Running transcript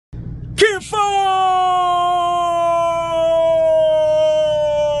Kinfolk'S!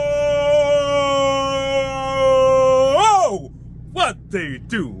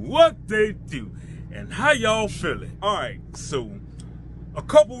 What they do, and how y'all feeling? All right, so a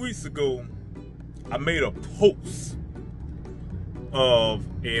couple weeks ago, I made a post of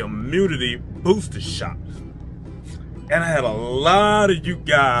an immunity booster shot, and I had a lot of you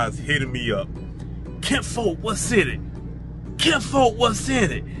guys hitting me up. Kinfolk, what's in it? Kinfolk, what's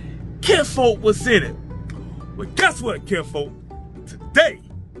in it? Kinfolk, what's in it? Well, guess what, Kinfolk? Today,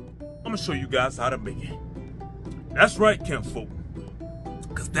 I'm gonna show you guys how to make it. That's right, Kinfolk,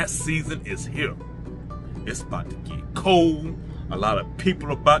 because that season is here. It's about to get cold. A lot of people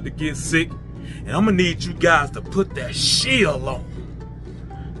are about to get sick, and I'm gonna need you guys to put that shield on.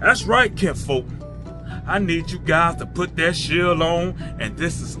 That's right, Kinfolk. I need you guys to put that shield on, and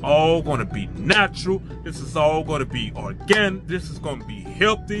this is all gonna be natural. This is all gonna be organic. This is gonna be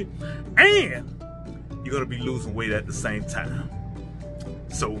healthy, and you're gonna be losing weight at the same time.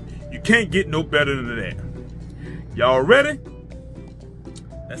 So you can't get no better than that. Y'all ready?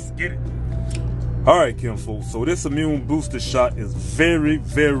 Let's get it. All right, Kinfolk. So this immune booster shot is very,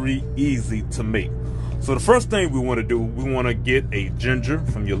 very easy to make. So the first thing we want to do, we want to get a ginger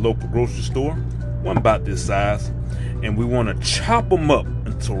from your local grocery store, one about this size, and we want to chop them up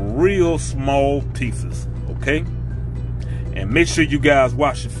into real small pieces, okay? And make sure you guys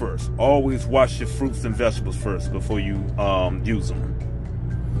wash it first. Always wash your fruits and vegetables first before you use them.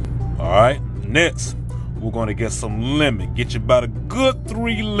 All right, next, we're going to get some lemon. Get you about a good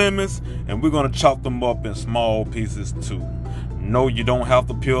 3 lemons, and we're going to chop them up in small pieces too. No, you don't have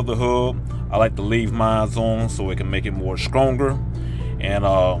to peel the hub. I like to leave mine on so it can make it more stronger. And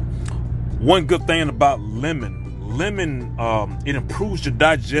one good thing about lemon, it improves your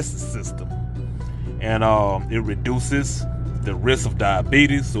digestive system, and it reduces the risk of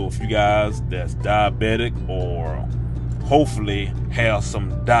diabetes. So if you guys that's diabetic or hopefully have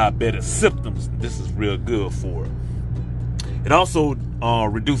some diabetic symptoms, this is real good for it. It also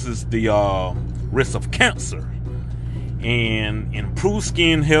reduces the risk of cancer and improves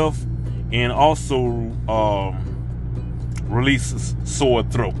skin health, and also releases sore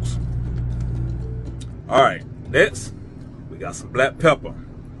throats. All right, next we got some black pepper.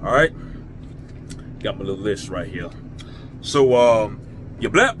 All right, got my little list right here. So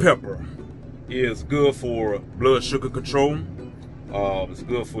your black pepper is good for blood sugar control. It's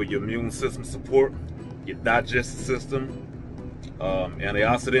good for your immune system support, your digestive system,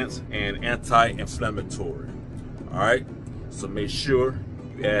 antioxidants, and anti-inflammatory. All right, so make sure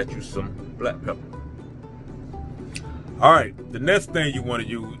you add you some black pepper. All right, the next thing you want to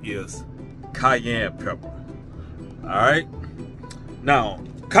use is cayenne pepper. All right, now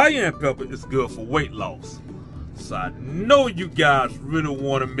cayenne pepper is good for weight loss. So I know you guys really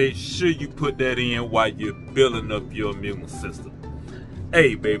want to make sure you put that in while you're building up your immune system.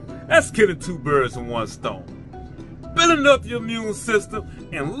 Hey, baby, that's killing 2 birds in 1 stone. Building up your immune system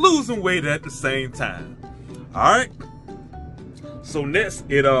and losing weight at the same time. All right. So next,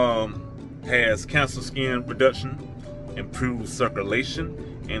 it has cancer skin reduction, improves circulation,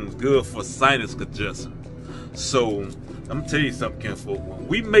 and is good for sinus congestion. So I'm gonna tell you something, Kinfolk. When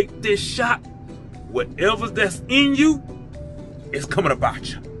we make this shot, whatever that's in you is coming up out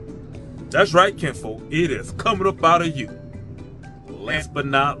you. That's right, Kinfolk. It is coming up out of you. Last but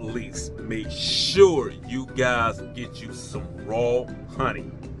not least, make sure you guys get you some raw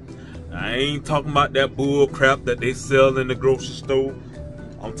honey. I ain't talking about that bull crap that they sell in the grocery store.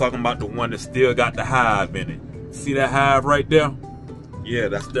 I'm talking about the one that still got the hive in it. See that hive right there? Yeah,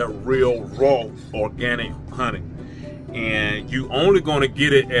 that's that real raw organic honey. And you only gonna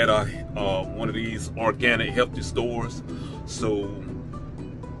get it at one of these organic healthy stores. So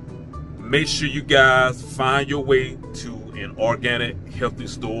make sure you guys find your way to an organic healthy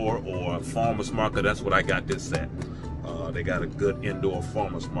store or a farmer's market. That's what I got this at. They got a good indoor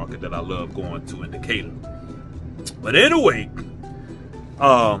farmer's market that I love going to in Decatur. But anyway,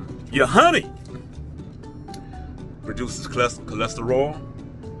 your honey reduces cholesterol.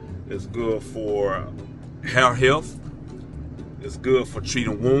 It's good for hair health. It's good for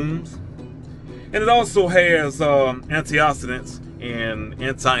treating wounds. And it also has antioxidants and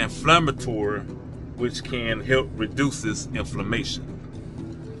anti-inflammatory, which can help reduces inflammation.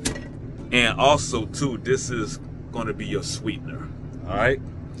 And also too, this is going to be your sweetener. All right,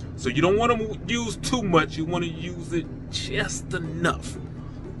 so you don't want to use too much. You want to use it just enough.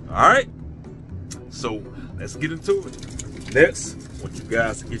 All right, so let's get into it. Next, I want you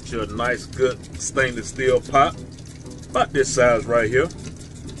guys to get you a nice good stainless steel pot, about this size right here.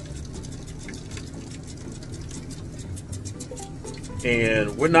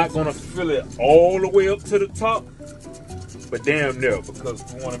 And we're not gonna fill it all the way up to the top, but damn near, because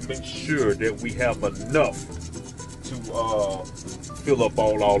we want to make sure that we have enough to fill up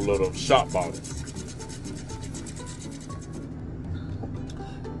all our little shot bottles.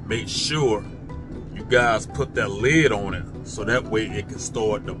 Make sure you guys put that lid on it so that way it can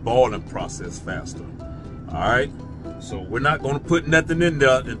start the boiling process faster. All right, so we're not going to put nothing in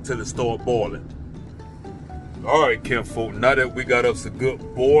there until it starts boiling. All right, Kinfolk, now that we got us a good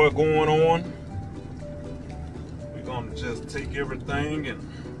boil going on, we're going to just take everything and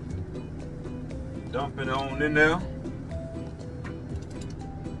dump it on in there.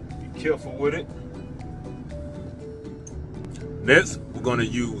 Be careful with it. Next, we're going to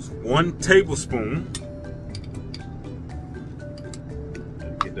use 1 tablespoon.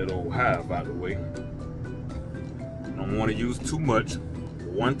 Get that old hive out of the way. Don't want to use too much.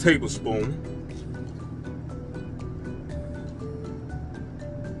 1 tablespoon.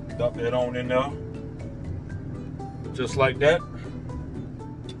 Dump that on in there. Just like that.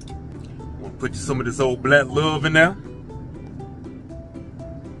 We'll put some of this old black love in there.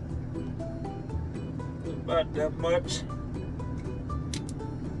 About that much.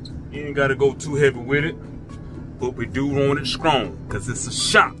 You ain't gotta go too heavy with it, but we do want it strong because it's a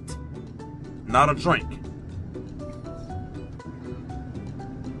shot, not a drink.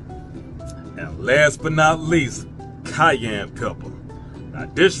 And last but not least, cayenne pepper.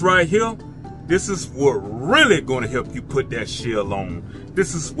 Now this right here, this is what really gonna help you put that shell on.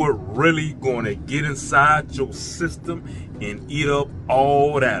 This is what really gonna get inside your system and eat up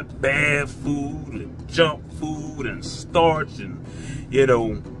all that bad food and junk food and starch and, you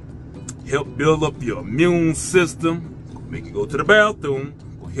know, help build up your immune system, make you go to the bathroom,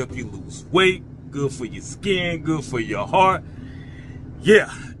 will help you lose weight, good for your skin, good for your heart.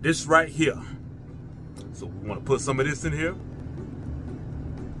 Yeah, this right here. So we want to put some of this in here.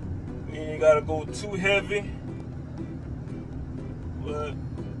 We ain't gotta go too heavy, but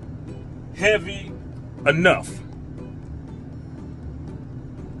heavy enough.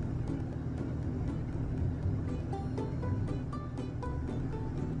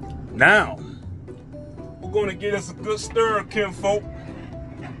 Now, we're gonna get us a good stir, Kinfolk.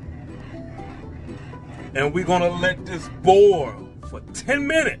 And we're gonna let this boil for 10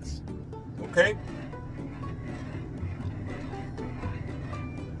 minutes, okay?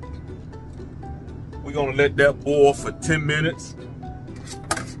 We're gonna let that boil for 10 minutes.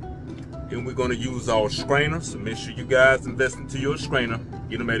 And we're gonna use our strainer, so make sure you guys invest into your strainer.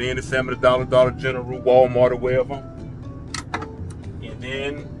 Get them at any Family Dollar, Dollar General, Walmart, or wherever. And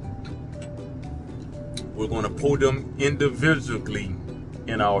then we're gonna pour them individually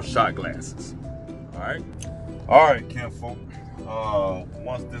in our shot glasses. All right, Kinfolk.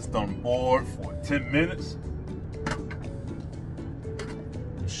 Once this done boiled for 10 minutes,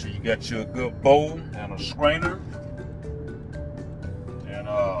 make sure you got you a good bowl and a strainer. And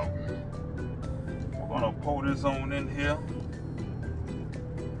we're gonna pour this on in here,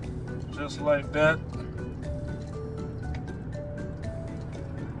 just like that.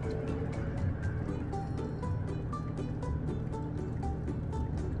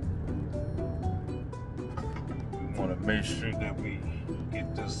 Make sure that we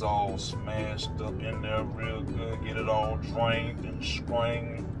get this all smashed up in there real good, get it all drained and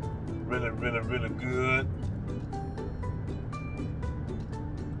strained really, really, really good.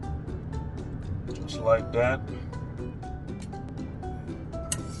 Just like that.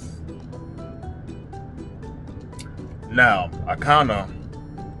 Now, I kind of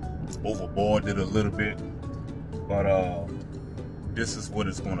overboiled it a little bit, but this is what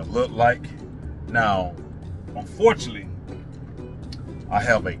it's going to look like. Now, unfortunately, I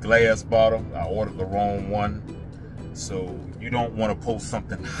have a glass bottle. I ordered the wrong one. So you don't want to pour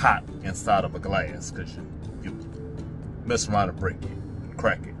something hot inside of a glass because you mess around and break it and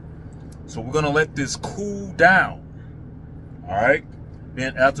crack it. So we're going to let this cool down. All right.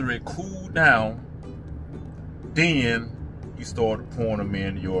 Then after it cooled down, then you start pouring them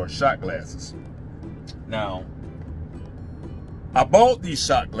in your shot glasses. Now, I bought these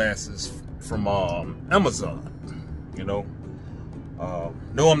shot glasses from Amazon. You know,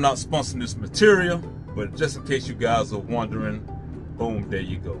 no, I'm not sponsoring this material, but just in case you guys are wondering, boom, there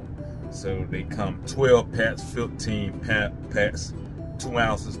you go. So they come 12 packs, 15 packs, 2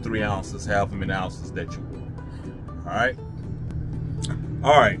 ounces, 3 ounces, however many ounces that you want.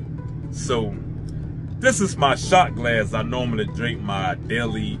 All right, so this is my shot glass I normally drink my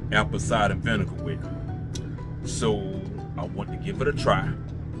daily apple cider vinegar with. So I want to give it a try.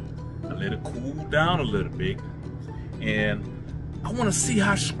 I let it cool down a little bit, and I want to see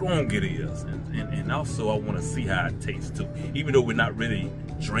how strong it is, and also I want to see how it tastes too. Even though we're not really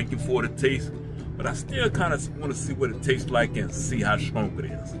drinking for the taste, but I still kind of want to see what it tastes like and see how strong it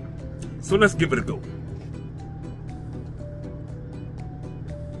is. So let's give it a go.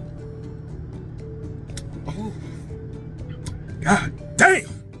 Oh, God damn!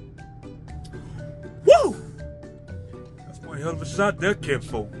 Woo! That's one hell of a shot there,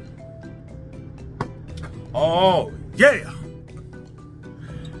 Kinfolk. Oh, yeah!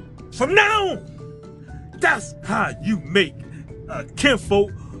 From now on, that's how you make a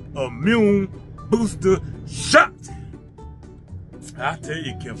Kinfolk immune booster shot. I tell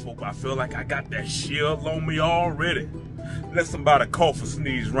you, Kinfolk, I feel like I got that shield on me already. Let somebody cough or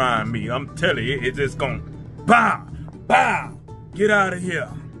sneeze around me. I'm telling you, it's just gonna bow, bow, get out of here.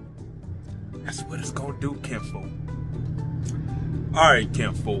 That's what it's gonna do, Kinfolk. All right,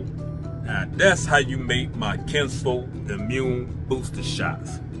 Kinfolk. Now that's how you make my Kinfolk immune booster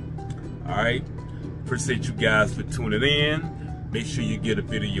shots. All right. Appreciate you guys for tuning in. Make sure you give the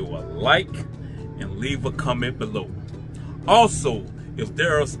video a like and leave a comment below. Also, if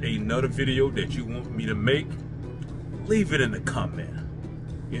there's another video that you want me to make, leave it in the comment,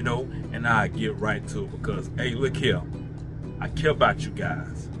 you know, and I'll get right to it because, hey, look here, I care about you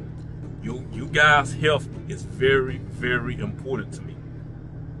guys. You guys' health is very, very important to me,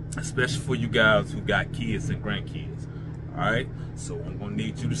 especially for you guys who got kids and grandkids. All right, so I'm gonna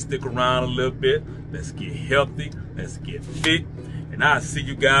need you to stick around a little bit. Let's get healthy, let's get fit, and I'll see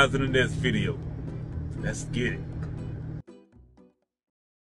you guys in the next video. Let's get it.